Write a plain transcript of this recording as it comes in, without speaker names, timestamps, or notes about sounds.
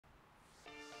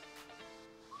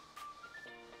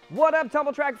What up,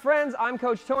 Tumble Track friends? I'm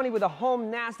Coach Tony with a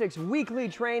Homenastics weekly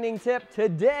training tip.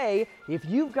 Today, if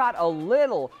you've got a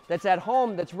little that's at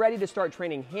home that's ready to start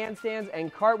training handstands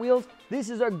and cartwheels, this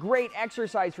is a great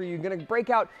exercise for you. You're gonna break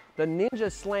out the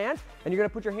Ninja Slant, and you're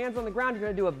gonna put your hands on the ground. You're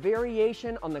gonna do a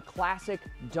variation on the classic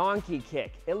donkey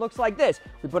kick. It looks like this.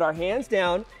 We put our hands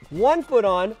down, one foot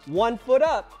on, one foot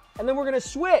up, and then we're gonna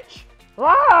switch.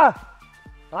 Ah!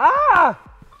 Ah!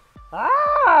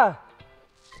 Ah!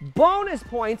 Bonus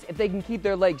points if they can keep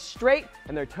their legs straight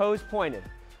and their toes pointed.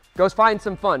 Go find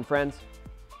some fun, friends.